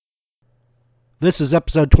This is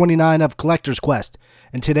episode 29 of Collector's Quest,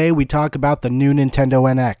 and today we talk about the new Nintendo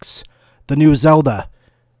NX, the new Zelda,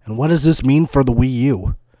 and what does this mean for the Wii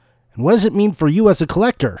U? And what does it mean for you as a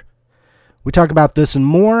collector? We talk about this and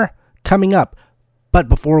more coming up, but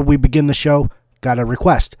before we begin the show, got a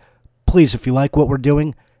request. Please, if you like what we're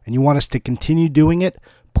doing and you want us to continue doing it,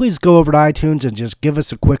 please go over to iTunes and just give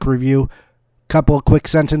us a quick review. Couple of quick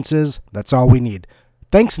sentences, that's all we need.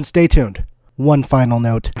 Thanks and stay tuned. One final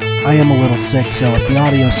note, I am a little sick, so if the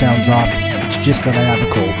audio sounds off, it's just that I have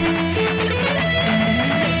a cold.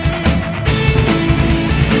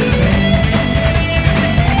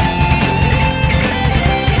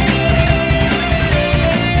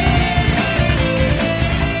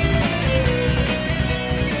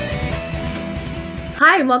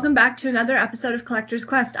 Hi, and welcome back to another episode of Collector's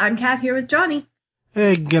Quest. I'm Kat here with Johnny.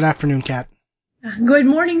 Hey, good afternoon, Kat. Good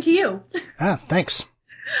morning to you. Thanks.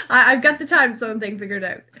 I've got the time zone thing figured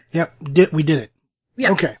out. Yep, we did it.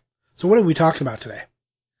 Yeah. Okay, so what are we talking about today?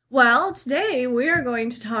 Well, today we are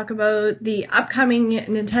going to talk about the upcoming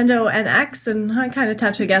Nintendo NX, and I kind of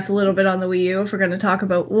touch, I guess, a little bit on the Wii U if we're going to talk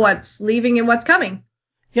about what's leaving and what's coming.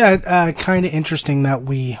 Yeah, kind of interesting that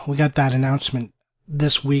we got that announcement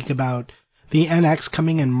this week about the NX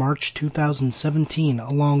coming in March 2017,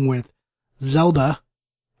 along with Zelda,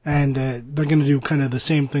 and they're going to do kind of the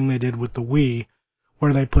same thing they did with the Wii,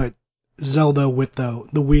 where they put Zelda with the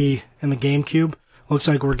Wii and the GameCube. Looks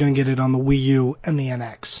like we're going to get it on the Wii U and the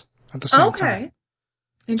NX at the same time. Okay.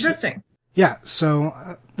 Interesting.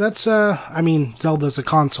 So that's, Zelda's a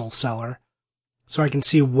console seller, so I can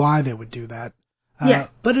see why they would do that. Yes.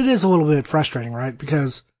 But it is a little bit frustrating, right?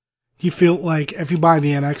 Because you feel like if you buy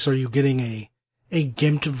the NX, are you getting a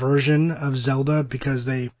gimped version of Zelda because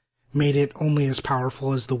they made it only as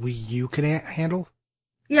powerful as the Wii U can handle?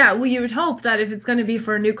 Yeah, well, you would hope that if it's going to be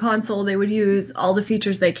for a new console, they would use all the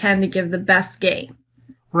features they can to give the best game.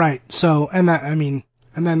 Right. So, and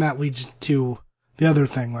then that leads to the other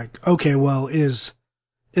thing, like, okay, well, is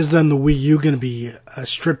then the Wii U going to be a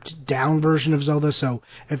stripped down version of Zelda? So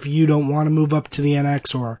if you don't want to move up to the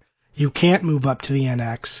NX or you can't move up to the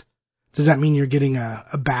NX, does that mean you're getting a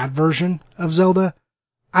bad version of Zelda?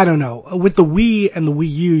 I don't know. With the Wii and the Wii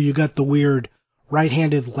U, you got the weird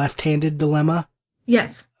right-handed, left-handed dilemma.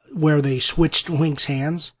 Yes. Where they switched Link's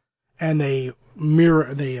hands and they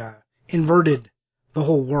inverted the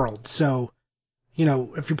whole world. So,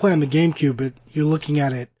 if you play on the GameCube, you're looking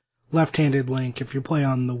at it left-handed Link. If you play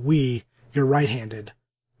on the Wii, you're right-handed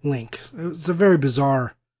Link. It's a very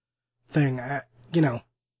bizarre thing.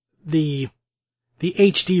 The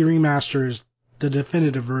HD remaster is the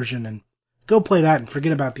definitive version, and go play that and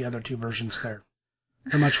forget about the other two versions there.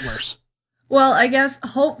 They're much worse. Well, I guess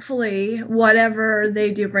hopefully whatever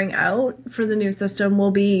they do bring out for the new system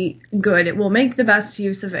will be good. It will make the best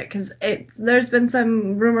use of it because there's been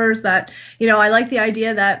some rumors that, I like the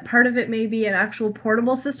idea that part of it may be an actual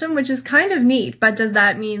portable system, which is kind of neat. But does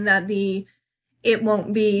that mean that it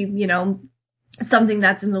won't be, something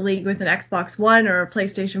that's in the league with an Xbox One or a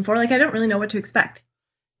PlayStation 4? Like, I don't really know what to expect.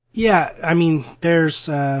 Yeah, there's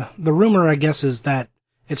the rumor, I guess, is that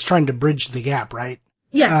it's trying to bridge the gap, right?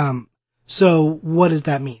 Yes. So what does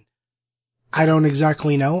that mean? I don't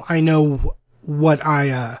exactly know. I know what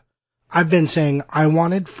I've been saying I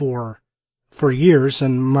wanted for years,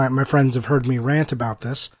 and my friends have heard me rant about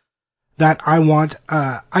this, that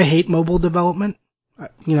I hate mobile development,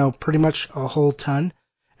 pretty much a whole ton.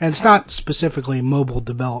 And it's not specifically mobile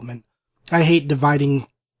development. I hate dividing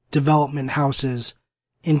development houses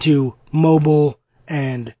into mobile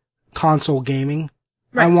and console gaming.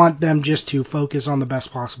 Right. I want them just to focus on the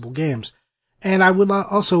best possible games. And I would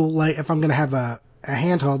also like, if I'm going to have a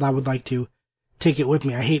handheld, I would like to take it with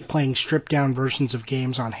me. I hate playing stripped down versions of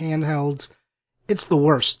games on handhelds. It's the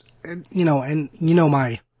worst. And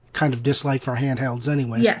my kind of dislike for handhelds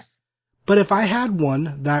anyways. Yes. But if I had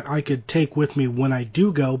one that I could take with me when I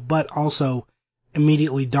do go, but also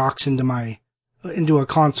immediately docks into a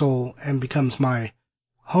console and becomes my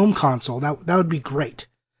home console, that would be great.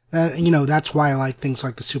 That's why I like things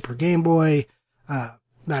like the Super Game Boy.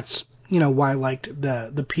 That's why I liked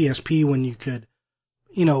the PSP when you could,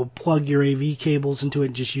 plug your AV cables into it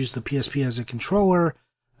and just use the PSP as a controller.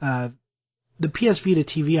 The PS Vita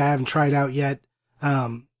TV I haven't tried out yet.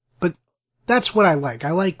 But that's what I like.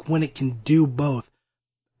 I like when it can do both.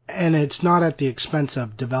 And it's not at the expense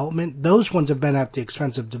of development. Those ones have been at the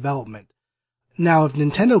expense of development. Now, if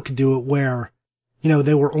Nintendo could do it where,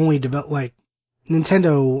 they were only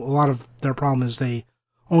Nintendo, a lot of their problem is they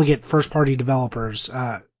only get first-party developers,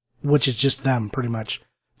 which is just them, pretty much,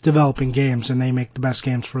 developing games, and they make the best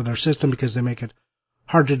games for their system because they make it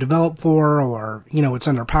hard to develop for, or, it's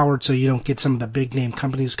underpowered, so you don't get some of the big name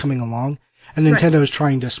companies coming along. And Right. Nintendo is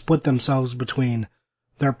trying to split themselves between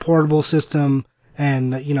their portable system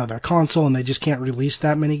and, their console, and they just can't release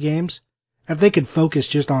that many games. If they could focus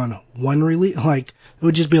just on one release, it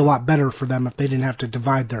would just be a lot better for them if they didn't have to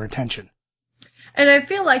divide their attention. And I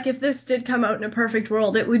feel like if this did come out in a perfect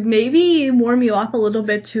world, it would maybe warm you up a little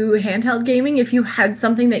bit to handheld gaming if you had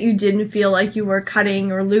something that you didn't feel like you were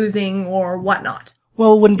cutting or losing or whatnot.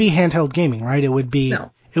 Well, it wouldn't be handheld gaming, right? It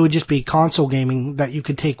No. would just be console gaming that you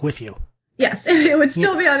could take with you. Yes, it would Yeah,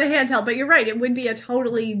 still be on a handheld, but you're right, it would be a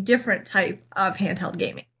totally different type of handheld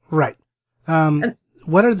gaming. right. And,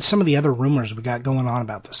 What are some of the other rumors we got going on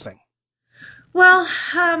about this thing? well,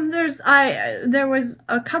 there was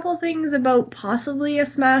a couple things about possibly a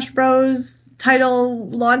Smash Bros.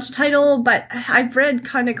 Launch title, but I've read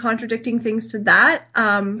kind of contradicting things to that.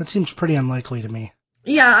 That seems pretty unlikely to me.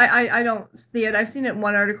 Yeah, I don't see it. I've seen it in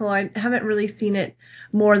one article. I haven't really seen it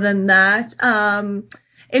more than that.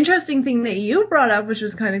 Interesting thing that you brought up, which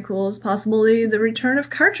was kind of cool, is possibly the return of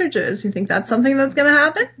cartridges. You think that's something that's going to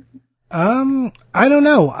happen? I don't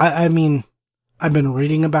know. I mean, I've been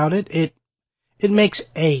reading about it. It makes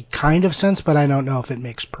a kind of sense, but I don't know if it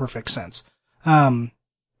makes perfect sense.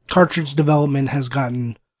 Cartridge development has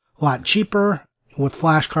gotten a lot cheaper with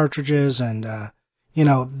flash cartridges, and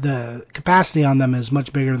the capacity on them is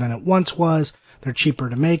much bigger than it once was. They're cheaper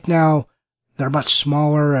to make now. They're much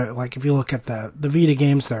smaller. Like if you look at the Vita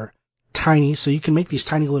games, they're tiny, so you can make these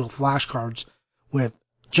tiny little flash cards with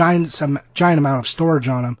giant amount of storage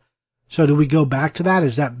on them. So do we go back to that?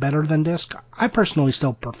 Is that better than disc? I personally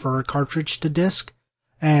still prefer cartridge to disc.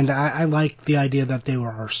 And I like the idea that they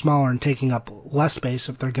are smaller and taking up less space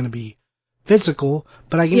if they're going to be physical.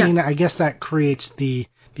 But Yeah. I guess that creates the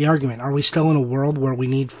argument. Are we still in a world where we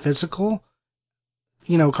need physical,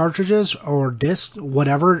 cartridges or discs,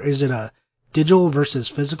 whatever? Is it a digital versus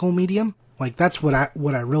physical medium? Like that's what I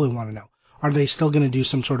really want to know. Are they still going to do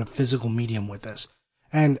some sort of physical medium with this?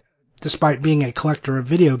 And despite being a collector of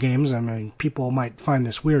video games, I mean, people might find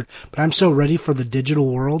this weird, but I'm so ready for the digital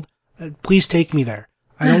world. Please take me there.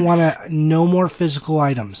 I don't want no more physical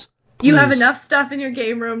items. You have Please. enough stuff in your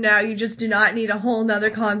game room now. You just do not need a whole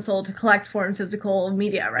nother console to collect for in physical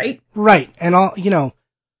media, right? Right. And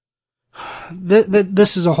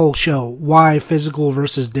this is a whole show. Why physical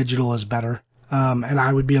versus digital is better. And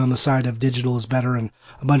I would be on the side of digital is better and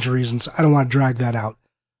a bunch of reasons. I don't want to drag that out.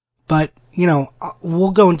 But,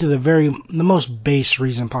 we'll go into the most base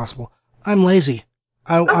reason possible. I'm lazy.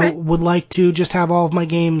 I Okay. would like to just have all of my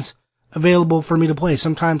games available for me to play.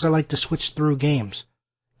 Sometimes I like to switch through games,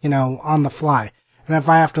 on the fly. And if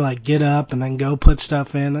I have to get up and then go put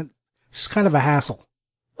stuff in, it's just kind of a hassle.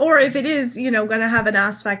 Or if it is, going to have an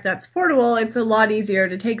aspect that's portable, it's a lot easier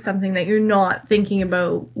to take something that you're not thinking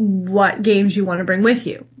about what games you want to bring with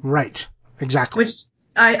you. Right. Exactly. Which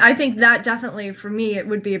I think that definitely, for me, it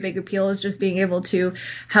would be a big appeal, is just being able to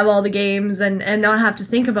have all the games and not have to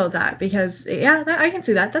think about that. Because, yeah, I can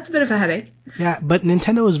see that. That's a bit of a headache. Yeah, but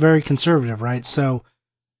Nintendo is very conservative, right? So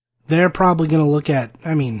they're probably going to look at,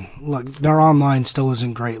 look, their online still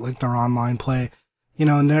isn't great, like their online play,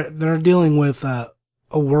 and they're dealing with a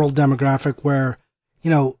world demographic where,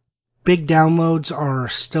 big downloads are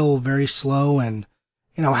still very slow, and,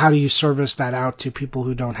 how do you service that out to people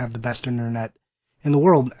who don't have the best internet in the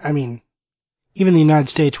world? I mean, even the United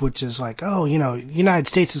States, which is like, oh, the United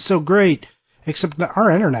States is so great, except that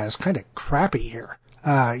our internet is kind of crappy here,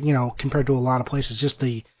 compared to a lot of places. Just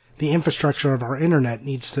the infrastructure of our internet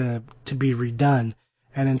needs to be redone.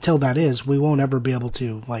 And until that is, we won't ever be able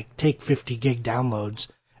to take 50 gig downloads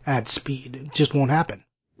at speed. It just won't happen.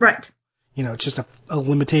 Right. It's just a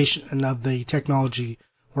limitation of the technology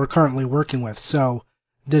we're currently working with. So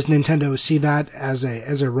does Nintendo see that as a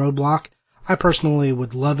roadblock? I personally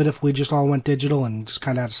would love it if we just all went digital and just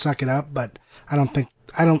kind of had to suck it up, but I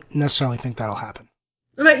don't necessarily think that'll happen.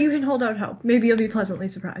 But you can hold out hope. Maybe you'll be pleasantly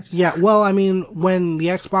surprised. Yeah, well, I mean, when the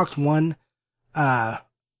Xbox One, uh,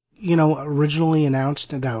 originally announced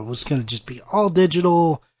that it was going to just be all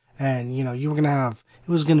digital, and you were going to have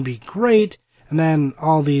it was going to be great, and then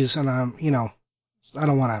all these, and I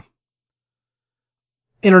don't want to.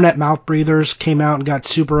 Internet mouth breathers came out and got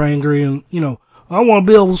super angry, and I want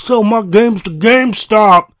to be able to sell my games to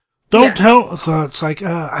GameStop. Don't Yeah. tell. So it's like,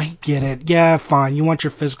 I get it. Yeah, fine. You want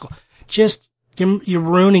your physical. Just, you're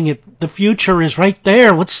ruining it. The future is right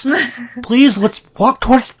there. Let's walk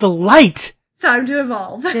towards the light. It's time to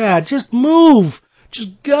evolve. Yeah, just move.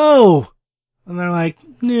 Just go. And they're like,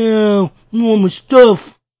 no, I want my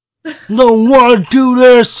stuff. Don't want to do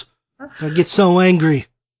this. I get so angry.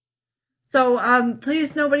 So,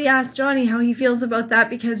 please nobody ask Johnny how he feels about that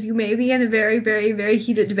because you may be in a very, very, very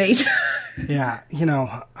heated debate. Yeah,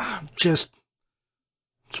 just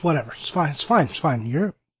it's whatever. It's fine. It's fine. It's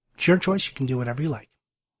fine. It's your choice. You can do whatever you like.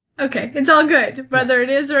 Okay, it's all good. Yeah. Whether it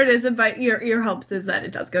is or it isn't, but your hopes is that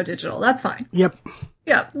it does go digital. That's fine. Yep.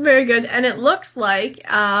 Yeah, very good. And it looks like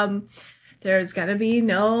there's gonna be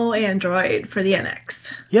no Android for the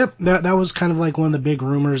NX. Yep. That was kind of like one of the big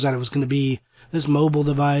rumors that it was going to be this mobile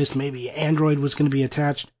device. Maybe Android was going to be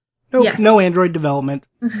attached. Nope. Yes. No Android development.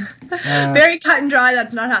 Very cut and dry.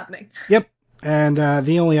 That's not happening. Yep. And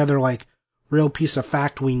the only other real piece of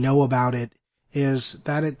fact we know about it is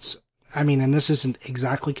that and this isn't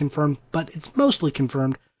exactly confirmed, but it's mostly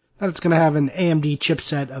confirmed that it's going to have an AMD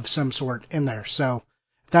chipset of some sort in there. So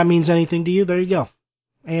if that means anything to you, there you go.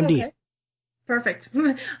 AMD. Okay. Perfect.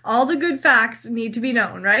 All the good facts need to be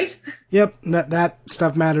known, right? Yep. That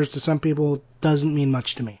stuff matters to some people. Doesn't mean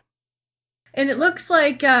much to me. And it looks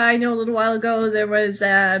like I know a little while ago there was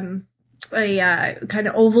a kind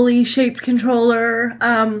of ovally shaped controller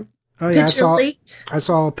Oh yeah, picture leaked. I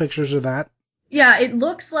saw pictures of that. Yeah, it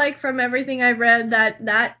looks like from everything I've read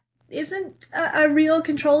that isn't a real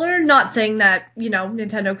controller. Not saying that,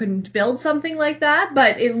 Nintendo couldn't build something like that,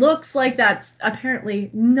 but it looks like that's apparently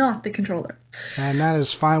not the controller. And that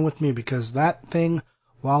is fine with me because that thing,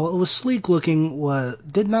 while it was sleek looking,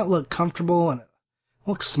 did not look comfortable and it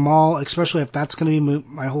looked small, especially if that's going to be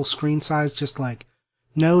my whole screen size. Just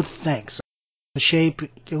no thanks. The shape,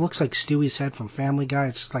 it looks like Stewie's head from Family Guy.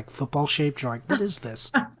 It's just football shaped. You're like, what is this?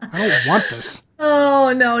 I don't want this.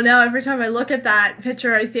 Oh, no. Now every time I look at that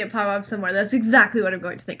picture, I see it pop up somewhere. That's exactly what I'm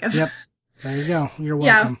going to think of. Yep. There you go. You're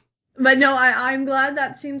Yeah. welcome. But no, I'm glad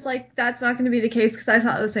that seems like that's not going to be the case because I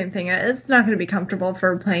thought the same thing. It's not going to be comfortable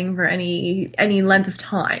for playing for any length of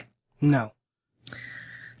time. No.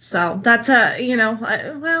 So that's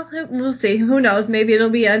we'll see. Who knows? Maybe it'll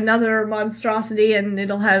be another monstrosity and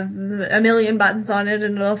it'll have a million buttons on it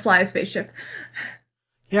and it'll fly a spaceship.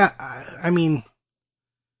 Yeah,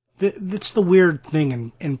 it's the weird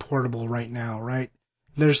thing in portable right now, right?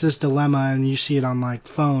 There's this dilemma, and you see it on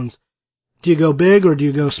phones. Do you go big or do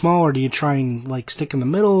you go small or do you try and stick in the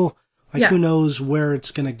middle? Yeah. Who knows where it's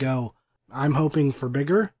gonna go? I'm hoping for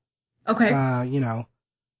bigger. Okay.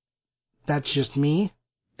 That's just me.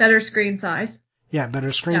 Better screen size. Yeah,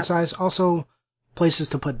 better screen size. Also, places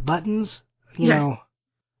to put buttons. You know,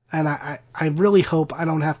 and I really hope I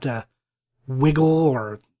don't have to wiggle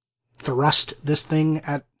or thrust this thing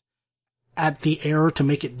at the air to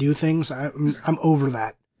make it do things. I'm over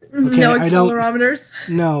that. Okay, No accelerometers.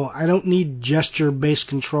 I don't need gesture-based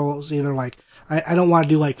controls either. I don't want to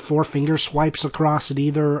do 4 finger swipes across it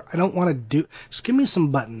either. I don't want to do. Just give me some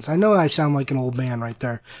buttons. I know I sound like an old man right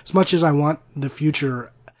there. As much as I want the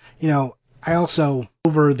future, I also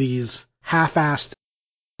over these half-assed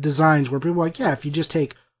designs where people are like, yeah, if you just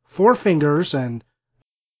take 4 fingers and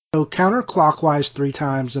go counterclockwise 3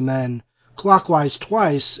 times and then clockwise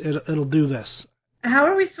twice, it'll do this. How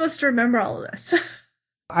are we supposed to remember all of this?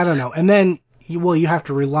 I don't know. And then, you have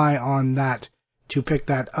to rely on that to pick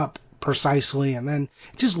that up precisely, and then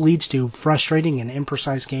it just leads to frustrating and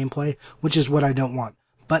imprecise gameplay, which is what I don't want.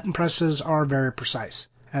 Button presses are very precise,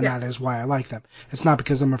 and that is why I like them. It's not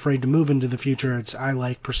because I'm afraid to move into the future, I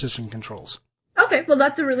like precision controls. Okay, well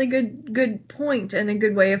that's a really good point and a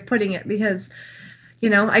good way of putting it because,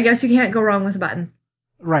 I guess you can't go wrong with a button.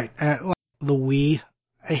 Right. The Wii,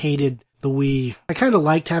 I hated the Wii. I kind of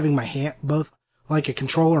liked having my hand, both, a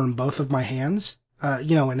controller in both of my hands,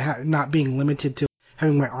 and not being limited to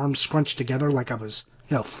having my arms scrunched together like I was,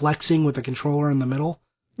 flexing with the controller in the middle.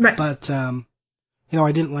 Right. But,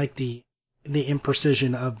 I didn't like the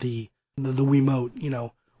imprecision of the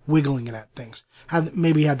Wiimote, wiggling it at things. Had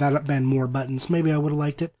that been more buttons, maybe I would have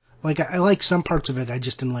liked it. I like some parts of it, I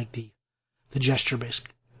just didn't like the gesture-based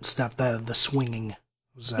stuff, the swinging.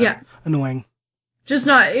 Was, annoying. Just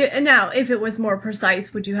not now. If it was more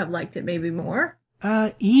precise, would you have liked it maybe more?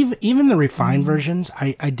 Even the refined versions,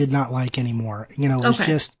 I did not like anymore. It was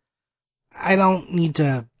just I don't need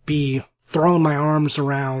to be throwing my arms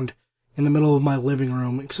around in the middle of my living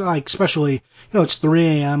room. Especially it's 3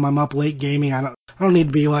 a.m. I'm up late gaming. I don't need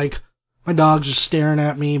to be my dog's just staring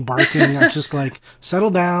at me, barking. I'm just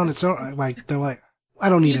settle down. It's they're I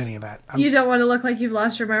don't need any of that. You don't want to look like you've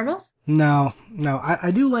lost your marbles? No.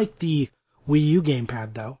 I do like the Wii U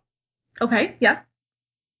gamepad though. Okay, yeah.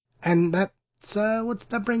 And that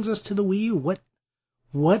brings us to the Wii U.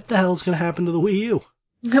 What the hell's going to happen to the Wii U?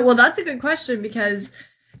 Well, that's a good question because,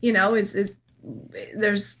 is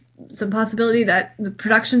there's some possibility that the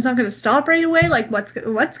production's not going to stop right away? What's going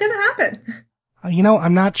to happen?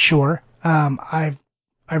 I'm not sure. I've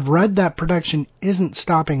I've read that production isn't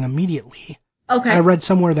stopping immediately. I Okay. read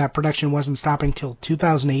somewhere that production wasn't stopping till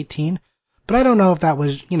 2018, but I don't know if that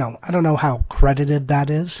was, I don't know how credited that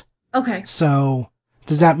is. Okay. So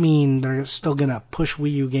does that mean they're still going to push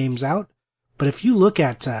Wii U games out? But if you look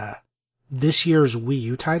at this year's Wii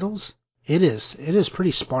U titles, it is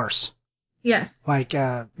pretty sparse. Yes. Like,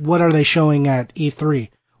 what are they showing at E3?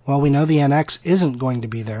 Well, we know the NX isn't going to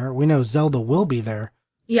be there. We know Zelda will be there.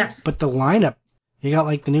 Yes. But the lineup, you got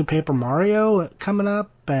like the new Paper Mario coming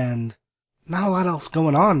up, and not a lot else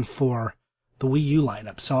going on for the Wii U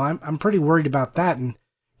lineup. So I'm pretty worried about that. And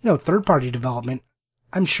third party development,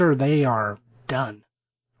 I'm sure they are done,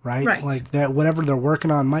 right? Right. Like that whatever they're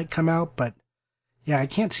working on might come out, but yeah, I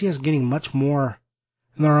can't see us getting much more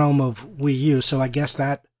in the realm of Wii U. So I guess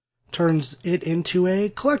that turns it into a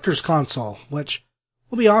collector's console, which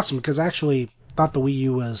will be awesome because I actually thought the Wii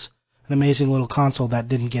U was an amazing little console that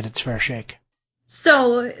didn't get its fair shake.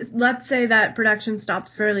 So let's say that production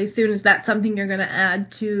stops fairly soon. Is that something you're going to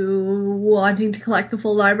add to wanting to collect the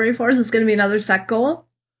full library for? Is this going to be another set goal?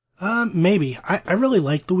 Maybe. I really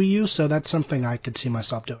like the Wii U, so that's something I could see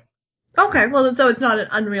myself doing. Okay, well, so it's not an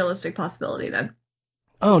unrealistic possibility then.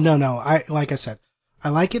 Oh, no, no. Like I said, I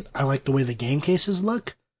like it. I like the way the game cases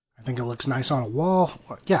look. I think it looks nice on a wall.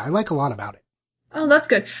 Yeah, I like a lot about it. Oh, that's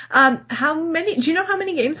good. Do you know how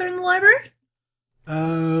many games are in the library?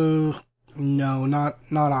 Uh, no, not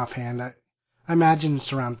offhand. I imagine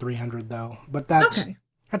it's around 300 though, but that's Okay.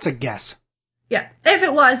 that's a guess. Yeah. If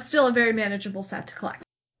it was, still a very manageable set to collect.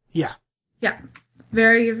 Yeah. Yeah.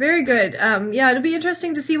 Very, very good. Yeah, it'll be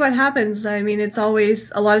interesting to see what happens. I mean, it's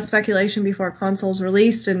always a lot of speculation before a console's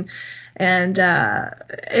released, and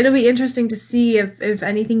it'll be interesting to see if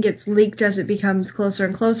anything gets leaked as it becomes closer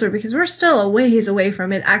and closer, because we're still a ways away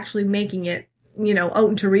from it actually making it, out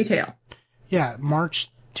into retail. Yeah, March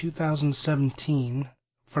 2017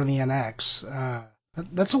 for the NX.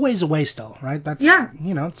 That's a ways away still, right? That's, Yeah.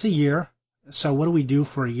 it's a year. So what do we do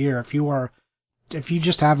for a year? If you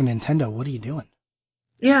just have a Nintendo, what are you doing?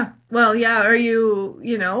 Yeah. Well, yeah. Are you,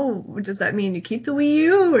 does that mean you keep the Wii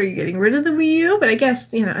U? Or are you getting rid of the Wii U? But I guess,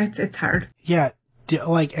 it's hard. Yeah,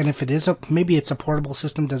 and if it is maybe it's a portable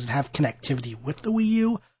system, does it have connectivity with the Wii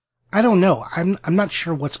U? I don't know. I'm not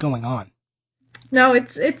sure what's going on. No,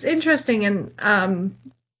 it's interesting, and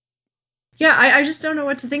yeah, I just don't know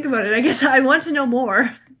what to think about it. I guess I want to know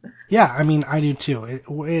more. Yeah, I mean, I do too.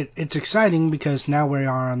 It's exciting because now we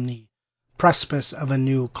are on the precipice of a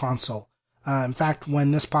new console. In fact, when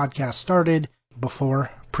this podcast started, before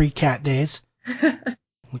pre-cat days,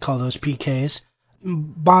 we call those PKs,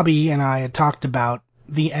 Bobby and I had talked about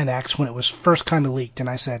the NX when it was first kind of leaked, and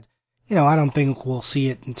I said, I don't think we'll see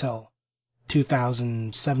it until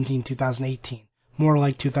 2017, 2018, more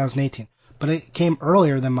like 2018. But it came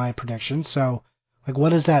earlier than my prediction, so like, what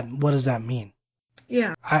does that mean?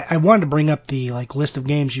 Yeah. I wanted to bring up the list of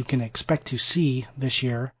games you can expect to see this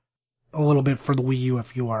year a little bit for the Wii U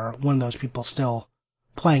if you are one of those people still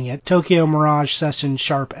playing it. Tokyo Mirage Session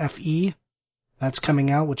Sharp FE, that's coming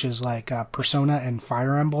out, which is like a Persona and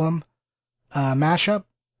Fire Emblem mashup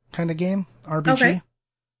kind of game, Okay. RPG.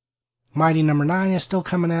 Mighty Number 9 is still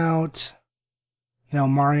coming out.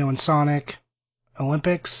 Mario and Sonic,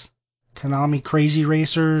 Olympics, Konami Crazy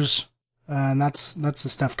Racers, and that's the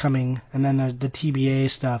stuff coming. And then the TBA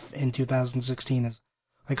stuff in 2016 is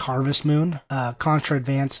like Harvest Moon, Contra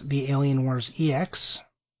Advance, The Alien Wars EX.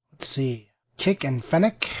 Let's see, Kick and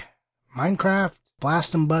Fennec, Minecraft,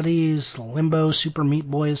 Blast and Buddies, Limbo, Super Meat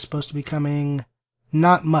Boy is supposed to be coming.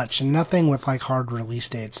 Not much, and nothing with like hard release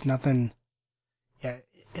dates. Nothing. Yeah,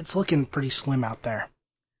 it's looking pretty slim out there.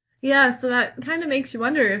 Yeah, so that kind of makes you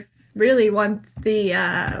wonder if really once the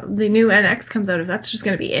new NX comes out, if that's just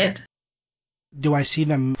going to be it. Do I see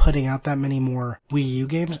them putting out that many more Wii U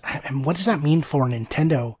games? And what does that mean for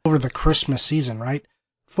Nintendo over the Christmas season, right?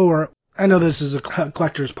 I know this is a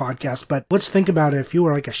collector's podcast, but let's think about it. If you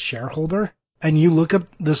were like a shareholder and you look up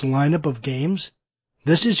this lineup of games,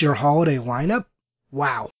 this is your holiday lineup?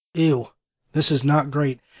 Wow. Ew. This is not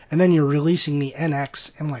great. And then you're releasing the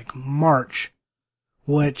NX in like March,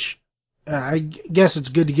 which I guess it's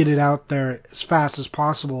good to get it out there as fast as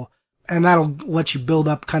possible. And that'll let you build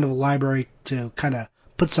up kind of a library to kind of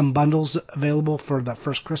put some bundles available for the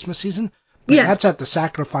first Christmas season. But Yes. that's at the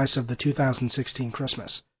sacrifice of the 2016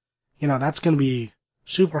 Christmas. That's going to be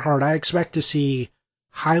super hard. I expect to see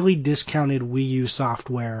highly discounted Wii U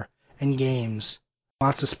software and games,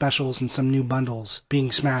 lots of specials and some new bundles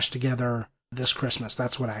being smashed together this Christmas.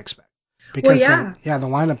 That's what I expect. Well, Because yeah. the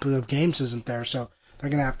lineup of games isn't there, so they're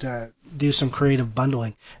going to have to do some creative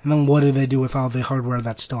bundling. And then what do they do with all the hardware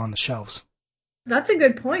that's still on the shelves? That's a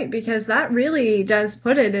good point because that really does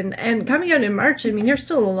put it in. And coming out in March, I mean, you're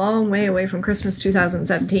still a long way away from Christmas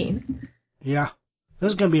 2017. Yeah. This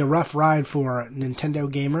is going to be a rough ride for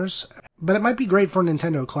Nintendo gamers, but it might be great for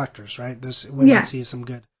Nintendo collectors, right? We might Yes. see some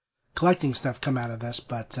good collecting stuff come out of this,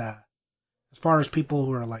 but as far as people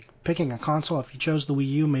who are like picking a console, if you chose the Wii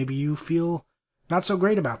U, maybe you feel not so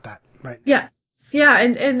great about that right now. Yeah. Yeah,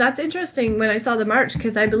 and that's interesting when I saw the March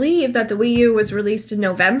because I believe that the Wii U was released in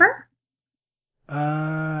November.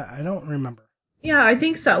 I don't remember. Yeah, I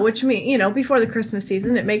think so, which means, before the Christmas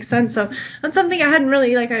season, it makes sense. So that's something I hadn't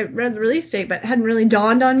really, like, I read the release date, but hadn't really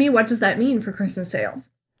dawned on me. What does that mean for Christmas sales?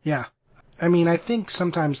 Yeah. I mean, I think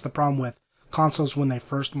sometimes the problem with consoles when they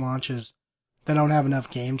first launch is they don't have enough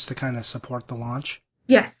games to kind of support the launch.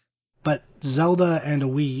 Yes. But Zelda and a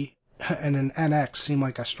Wii and an NX seem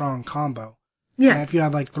like a strong combo. And Yes. if you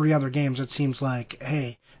have like three other games, it seems like,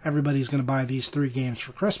 hey, everybody's going to buy these three games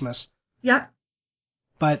for Christmas. Yep.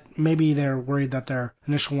 But maybe they're worried that their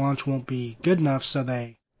initial launch won't be good enough, so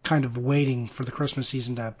they kind of waiting for the Christmas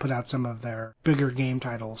season to put out some of their bigger game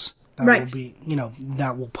titles that will Right. be,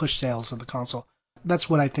 that will push sales of the console. That's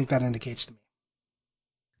what I think that indicates to me.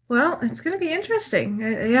 Well, it's going to be interesting.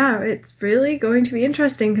 Yeah, it's really going to be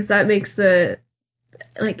interesting because that makes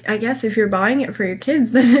like, I guess if you're buying it for your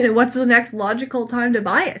kids, then what's the next logical time to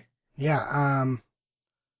buy it? Yeah, I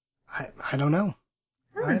don't know.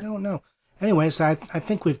 I Hmm. don't know. Anyways, I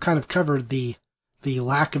think we've kind of covered the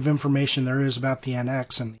lack of information there is about the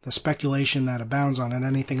NX and the speculation that abounds on it.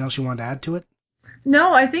 Anything else you want to add to it?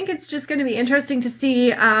 No, I think it's just going to be interesting to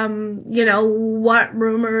see, what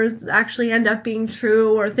rumors actually end up being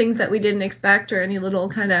true or things that we didn't expect or any little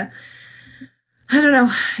kind of, I don't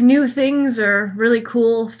know, new things or really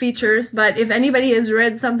cool features. But if anybody has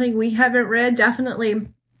read something we haven't read, definitely,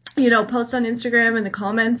 post on Instagram in the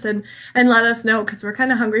comments and let us know because we're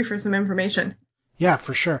kind of hungry for some information. Yeah,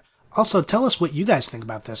 for sure. Also, tell us what you guys think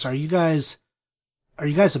about this. Are you guys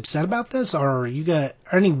upset about this, or are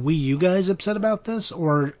any Wii U guys upset about this,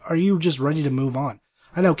 or are you just ready to move on?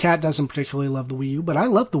 I know Kat doesn't particularly love the Wii U, but I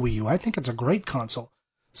love the Wii U. I think it's a great console.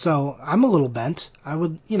 So I'm a little bent. I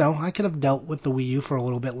could have dealt with the Wii U for a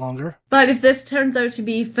little bit longer. But if this turns out to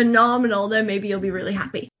be phenomenal, then maybe you'll be really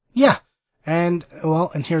happy. Yeah. And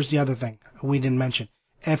here's the other thing we didn't mention.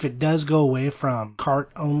 If it does go away from cart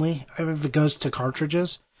only, if it goes to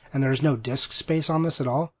cartridges, and there's no disk space on this at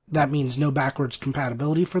all, that means no backwards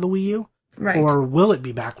compatibility for the Wii U? Right. Or will it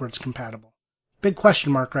be backwards compatible? Big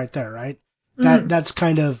question mark right there, right? Mm. That's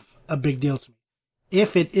kind of a big deal to me.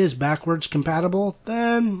 If it is backwards compatible,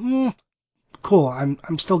 then cool.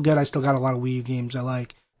 I'm still good. I still got a lot of Wii U games I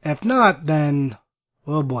like. If not, then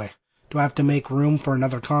oh boy, do I have to make room for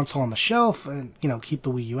another console on the shelf and keep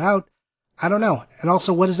the Wii U out? I don't know. And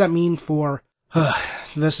also, what does that mean for?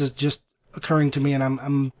 This is just occurring to me, and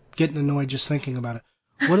I'm getting annoyed just thinking about it.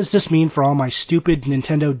 What does this mean for all my stupid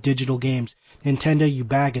Nintendo digital games? Nintendo, you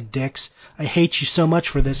bag of dicks. I hate you so much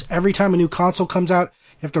for this. Every time a new console comes out,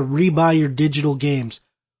 you have to rebuy your digital games.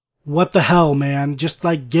 What the hell, man? Just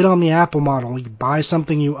like get on the Apple model. You buy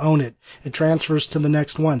something, you own it. It transfers to the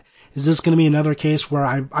next one. Is this going to be another case where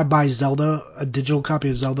I buy Zelda, a digital copy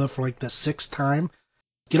of Zelda for like the sixth time?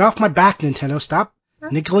 Get off my back, Nintendo. Stop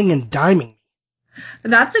nickeling and diming.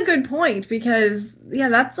 That's a good point because, yeah,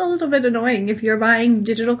 that's a little bit annoying if you're buying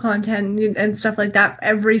digital content and stuff like that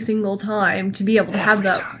every single time to be able to have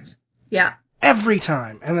Every time. those. Yeah. Every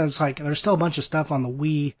time. And it's like, there's still a bunch of stuff on the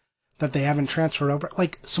Wii that they haven't transferred over.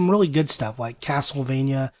 Like some really good stuff, like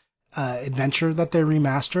Castlevania Adventure that they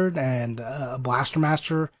remastered, and Blaster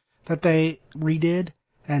Master that they redid,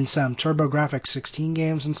 and some TurboGrafx 16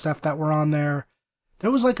 games and stuff that were on there.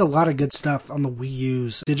 There was like a lot of good stuff on the Wii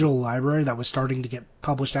U's digital library that was starting to get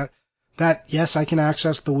published out. That, yes, I can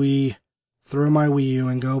access the Wii through my Wii U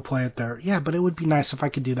and go play it there. Yeah, but it would be nice if I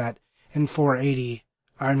could do that in 480.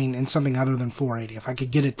 I mean, in something other than 480. If I could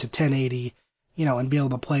get it to 1080, and be able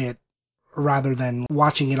to play it rather than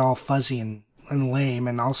watching it all fuzzy and lame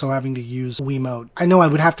and also having to use Wiimote. I know I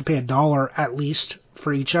would have to pay $1 at least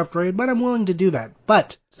for each upgrade, but I'm willing to do that.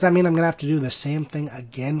 But does that mean I'm going to have to do the same thing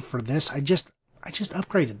again for this? I just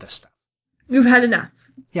upgraded this stuff. You've had enough.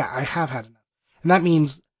 Yeah, I have had enough. And that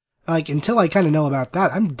means, like, until I kind of know about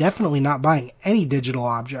that, I'm definitely not buying any digital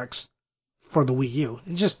objects for the Wii U.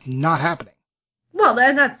 It's just not happening. Well,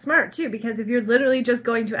 and that's smart too because if you're literally just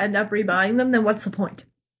going to end up rebuying them, then what's the point?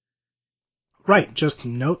 Right, just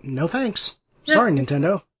no thanks. Yep. Sorry,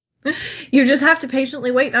 Nintendo. You just have to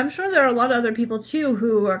patiently wait. I'm sure there are a lot of other people too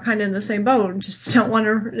who are kind of in the same boat. Just don't want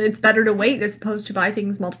to. It's better to wait as opposed to buy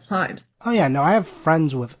things multiple times. Oh yeah, no, I have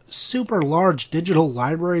friends with super large digital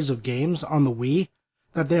libraries of games on the Wii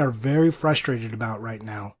that they are very frustrated about right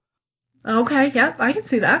now. Okay, yep, I can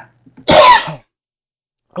see that.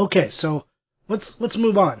 Okay, so let's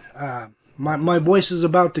move on. My voice is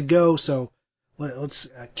about to go, so let's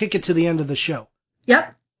kick it to the end of the show.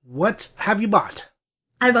 Yep, What have you bought?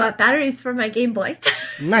 I bought batteries for my Game Boy.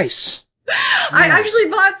 Nice. I Nice. actually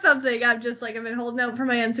bought something. I'm just like, I've been holding out for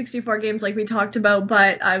my N64 games like we talked about,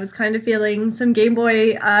 but I was kind of feeling some Game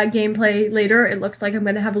Boy gameplay later. It looks like I'm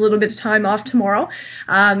going to have a little bit of time off tomorrow.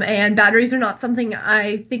 And batteries are not something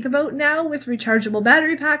I think about now with rechargeable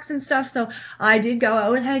battery packs and stuff, so I did go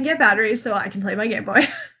out and get batteries so I can play my Game Boy.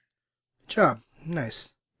 Good job. Nice.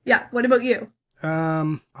 Yeah, what about you?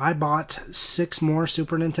 I bought 6 more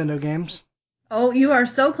Super Nintendo games. Oh, you are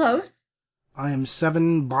so close. I am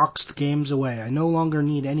 7 boxed games away. I no longer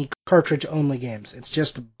need any cartridge-only games. It's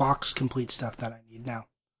just box complete stuff that I need now.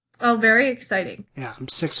 Oh, very exciting. Yeah, I'm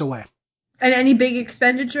 6 away. And any big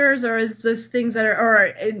expenditures, or is this things that are,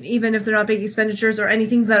 or even if they're not big expenditures, or any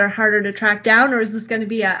things that are harder to track down, or is this going to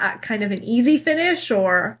be a kind of an easy finish,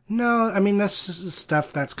 or? No, I mean, this is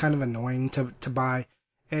stuff that's kind of annoying to buy.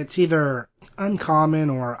 It's either uncommon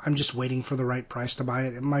or I'm just waiting for the right price to buy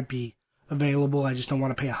it. It might be available. I just don't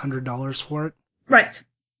want to pay $100 for it. Right.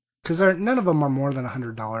 Because none of them are more than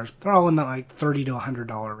 $100. They're all in the like $30 to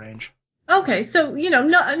 $100 range. Okay, so,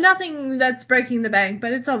 nothing that's breaking the bank,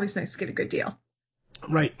 but it's always nice to get a good deal.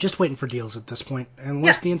 Right, just waiting for deals at this point. Yeah.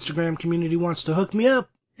 Unless the Instagram community wants to hook me up.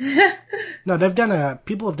 No,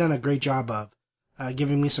 people have done a great job of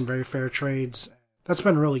giving me some very fair trades. That's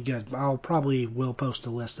been really good. I'll probably will post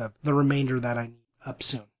a list of the remainder that I need up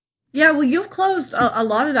soon. Yeah, well, you've closed a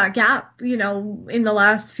lot of that gap, in the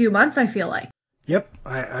last few months, I feel like. Yep,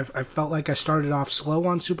 I felt like I started off slow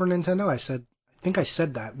on Super Nintendo. I think I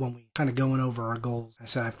said that when we kind of going over our goals. I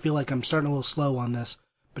said I feel like I'm starting a little slow on this,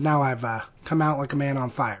 but now I've come out like a man on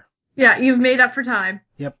fire. Yeah, you've made up for time.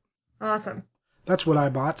 Yep, Awesome. that's what I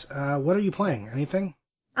bought. What are you playing? Anything?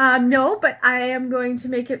 No, but I am going to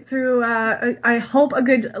make it through, I hope, a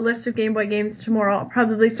good list of Game Boy games tomorrow. I'll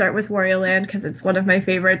probably start with Wario Land because it's one of my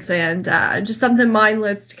favorites, and just something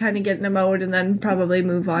mindless to kind of get in a mode, and then probably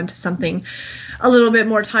move on to something a little bit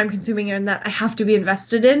more time consuming and that I have to be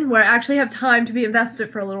invested in, where I actually have time to be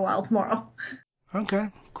invested for a little while tomorrow. Okay,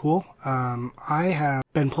 cool. I have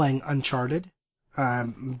been playing Uncharted.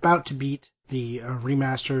 I'm about to beat the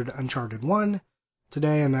remastered Uncharted 1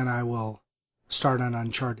 today, and then I will start on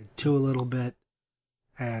Uncharted 2 a little bit.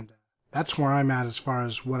 And that's where I'm at as far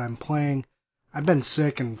as what I'm playing. I've been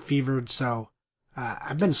sick and fevered, so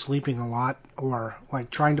I've been sleeping a lot or like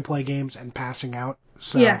trying to play games and passing out.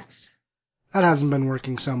 So Yes. that hasn't been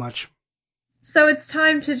working so much. So it's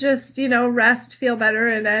time to just, rest, feel better,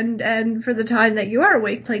 and for the time that you are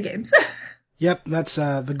awake, play games. Yep, that's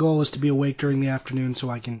the goal is to be awake during the afternoon so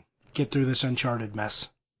I can get through this Uncharted mess.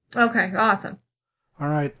 Okay, awesome. All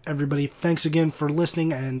right, everybody, thanks again for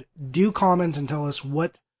listening, and do comment and tell us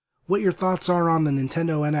what your thoughts are on the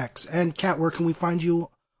Nintendo NX. And Kat, where can we find you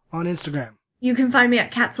on Instagram? You can find me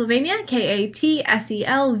at Katsylvania,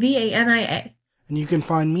 Katselvania. And you can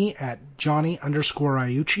find me at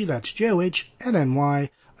Johnny_Iucci, that's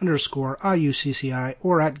JOHNNY_IUCCI,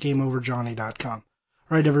 or at GameOverJohnny.com.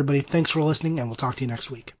 All right, everybody, thanks for listening, and we'll talk to you next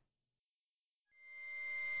week.